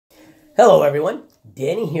Hello everyone,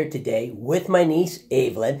 Danny here today with my niece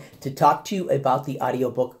Evelyn to talk to you about the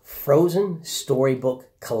audiobook Frozen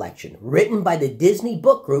Storybook Collection, written by the Disney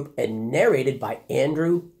Book Group and narrated by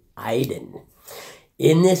Andrew Eiden.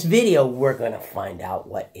 In this video, we're going to find out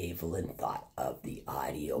what Evelyn thought of the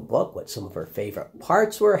audiobook, what some of her favorite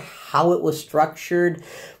parts were, how it was structured,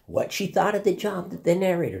 what she thought of the job that the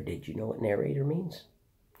narrator did. You know what narrator means?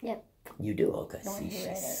 Yep. You do? Okay. The one who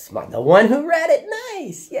read it. Smart. The one who read it.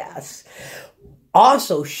 Nice. Yes.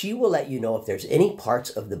 Also, she will let you know if there's any parts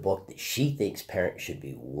of the book that she thinks parents should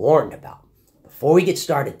be warned about. Before we get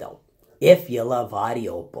started, though, if you love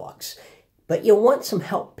audiobooks, but you want some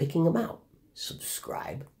help picking them out,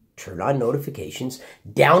 subscribe, turn on notifications.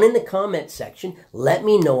 Down in the comments section, let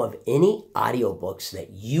me know of any audiobooks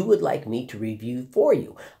that you would like me to review for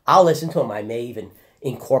you. I'll listen to them. I may even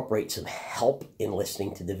incorporate some help in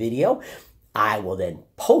listening to the video. I will then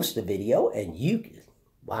post the video and you,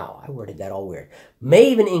 wow, I worded that all weird. May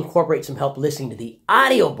even incorporate some help listening to the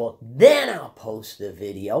audiobook. Then I'll post the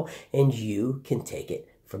video and you can take it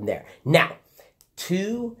from there. Now,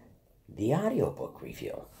 to the audiobook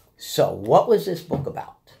review. So, what was this book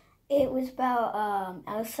about? It was about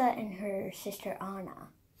Elsa and her sister Anna.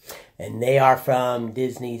 And they are from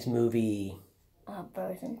Disney's movie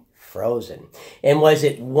Frozen. And was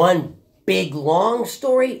it one big long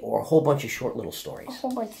story or a whole bunch of short little stories? A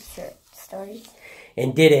whole bunch of short stories.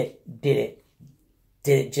 And did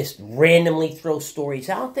it just randomly throw stories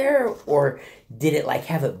out there, or did it like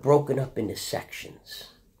have it broken up into sections?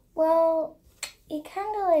 Well, it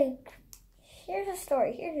kind of like, here's a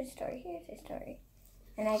story, here's a story, here's a story.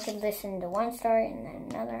 And I could listen to one story and then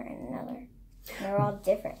another and another. And they're all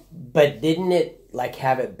different. But didn't it like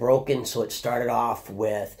have it broken so it started off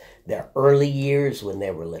with their early years when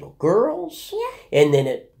they were little girls? Yeah. And then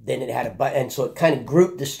it had and so it kind of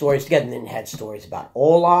grouped the stories together, and then it had stories about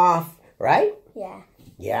Olaf, right? Yeah.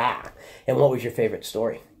 Yeah. And what was your favorite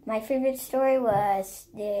story? My favorite story was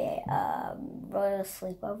the royal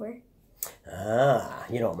sleepover.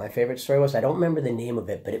 You know what my favorite story was? I don't remember the name of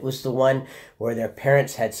it, but it was the one where their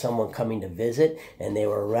parents had someone coming to visit, and they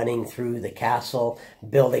were running through the castle,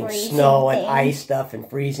 building snow and ice stuff and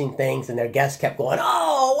freezing things, and their guests kept going,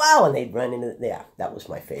 oh, wow, and they'd run into, yeah, that was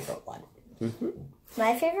my favorite one. Mm-hmm.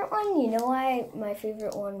 My favorite one, you know why my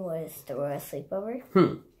favorite one was the royal sleepover?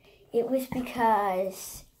 It was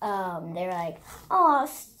because they were like, oh,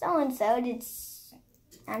 so-and-so did,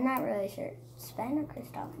 I'm not really sure, Sven or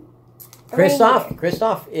Kristoff?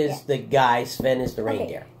 Kristoff is the guy. Sven is the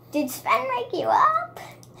reindeer. Did Sven wake you up?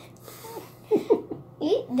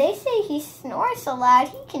 They say he snores so loud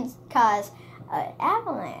he can cause an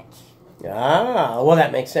avalanche. Ah, well,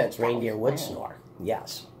 that makes sense. Reindeer would snore.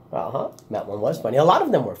 Yes. That one was funny. A lot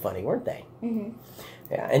of them were funny, weren't they? Mm-hmm.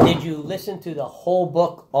 Yeah. And did you listen to the whole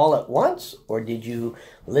book all at once, or did you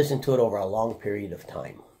listen to it over a long period of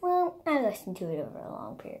time? Well, I listened to it over a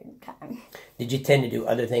long period of time. Did you tend to do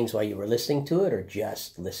other things while you were listening to it, or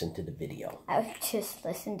just listen to the video? I would just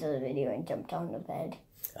listen to the video and jumped on the bed.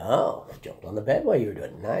 Oh, jumped on the bed while you were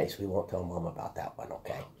doing it. Nice. We won't tell Mom about that one,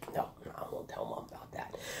 okay? No, I won't tell Mom about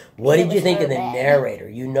that. What did you think of the narrator?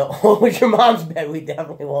 You know, it was your mom's bed. We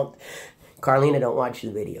definitely won't. Carlina, don't watch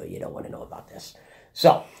the video. You don't want to know about this.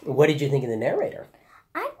 So, what did you think of the narrator?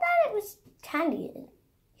 I thought it was kind of,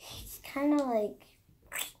 he's kind of like,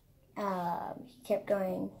 he kept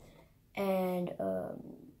going, and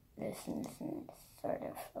this and this and sort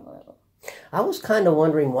of a little. I was kind of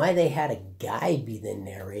wondering why they had a guy be the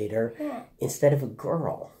narrator instead of a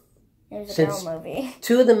girl. It was a girl movie.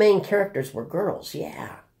 Two of the main characters were girls,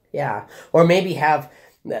 yeah. Or maybe have,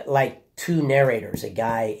 like, two narrators, a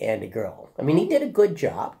guy and a girl. I mean, he did a good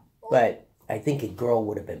job, but I think a girl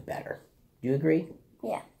would have been better. Do you agree?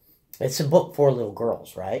 Yeah. It's a book for little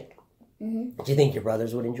girls, right? Mm-hmm. Do you think your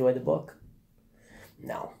brothers would enjoy the book?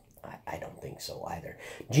 No, I don't think so either.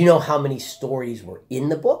 Do you know how many stories were in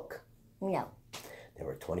the book? No. There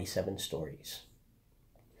were 27 stories.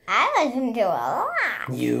 I listened to a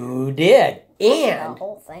lot. You did. And the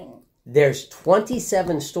whole thing. There's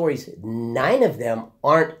 27 stories. 9 of them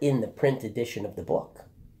aren't in the print edition of the book.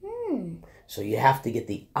 So you have to get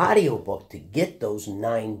the audiobook to get those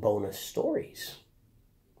 9 bonus stories.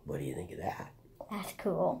 What do you think of that? That's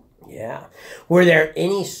cool. Yeah. Were there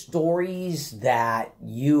any stories that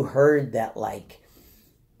you heard that, like,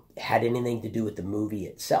 had anything to do with the movie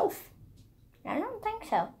itself? I don't think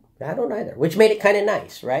so. I don't either. Which made it kind of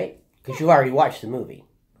nice, right? Because you already watched the movie.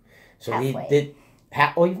 So halfway.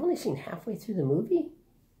 Oh, you've only seen halfway through the movie?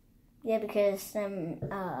 Yeah, because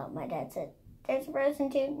my dad said, there's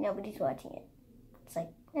Frozen 2, nobody's watching it. It's like,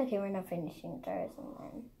 okay, we're not finishing Frozen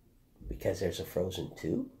then. Because there's a Frozen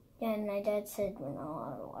 2? Yeah, and my dad said we're not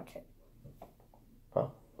allowed to watch it.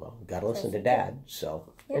 Oh, well, we got to listen to Dad,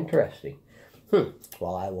 so interesting.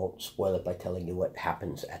 Well, I won't spoil it by telling you what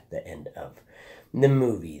happens at the end of the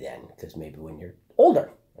movie then, because maybe when you're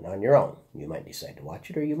older and on your own, you might decide to watch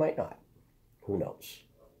it or you might not. Who knows?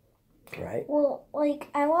 Right? Well, like,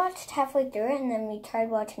 I watched halfway through it and then we tried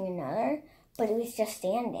watching another, but it was just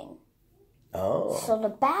standing. Oh. So the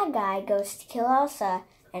bad guy goes to kill Elsa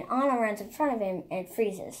and Anna runs in front of him and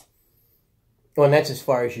freezes. Well, and that's as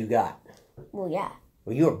far as you got. Well, yeah.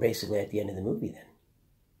 Well, you were basically at the end of the movie then.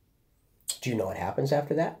 Do you know what happens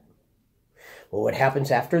after that? Well, what happens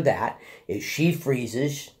after that is she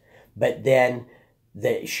freezes, but then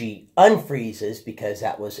she unfreezes because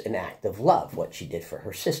that was an act of love, what she did for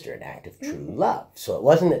her sister, an act of true love. So it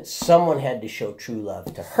wasn't that someone had to show true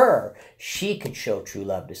love to her. She could show true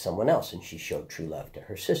love to someone else, and she showed true love to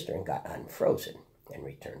her sister and got unfrozen and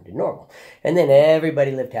returned to normal. And then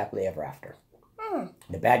everybody lived happily ever after.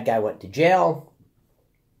 The bad guy went to jail.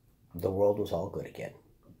 The world was all good again.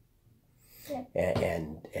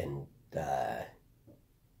 And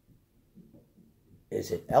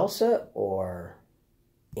is it Elsa or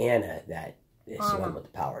Anna that is the one with the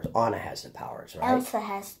powers? Anna has the powers, right? Elsa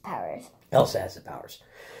has the powers. Elsa has the powers.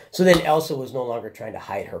 So then Elsa was no longer trying to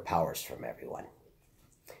hide her powers from everyone.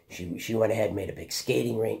 She went ahead and made a big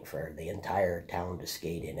skating rink for the entire town to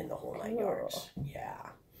skate in the whole 9 yards. Yeah.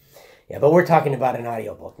 Yeah, but we're talking about an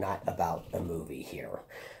audiobook, not about a movie here.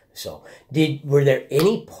 So, were there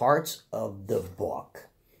any parts of the book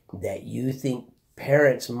that you think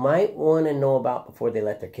parents might want to know about before they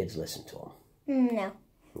let their kids listen to them? No.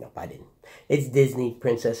 Nope, I didn't. It's Disney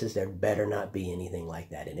princesses. There better not be anything like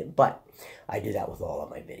that in it. But I do that with all of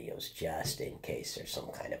my videos, just in case there's some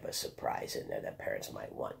kind of a surprise in there that parents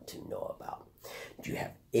might want to know about. Do you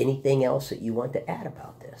have anything else that you want to add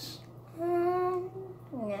about this? No.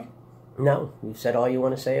 No? You've said all you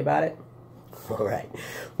want to say about it? All right.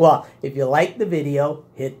 Well, if you like the video,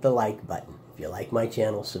 hit the like button. If you like my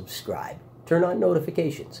channel, subscribe. Turn on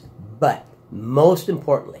notifications. But most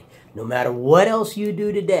importantly, no matter what else you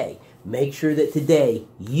do today, make sure that today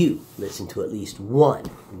you listen to at least one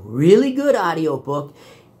really good audiobook,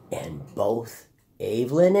 and both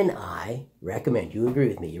Evelyn and I recommend, you agree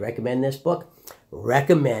with me, you recommend this book?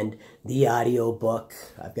 Recommend the audiobook.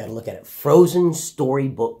 I've got to look at it. Frozen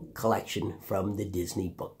Storybook Collection from the Disney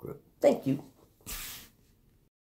Book Group. Thank you.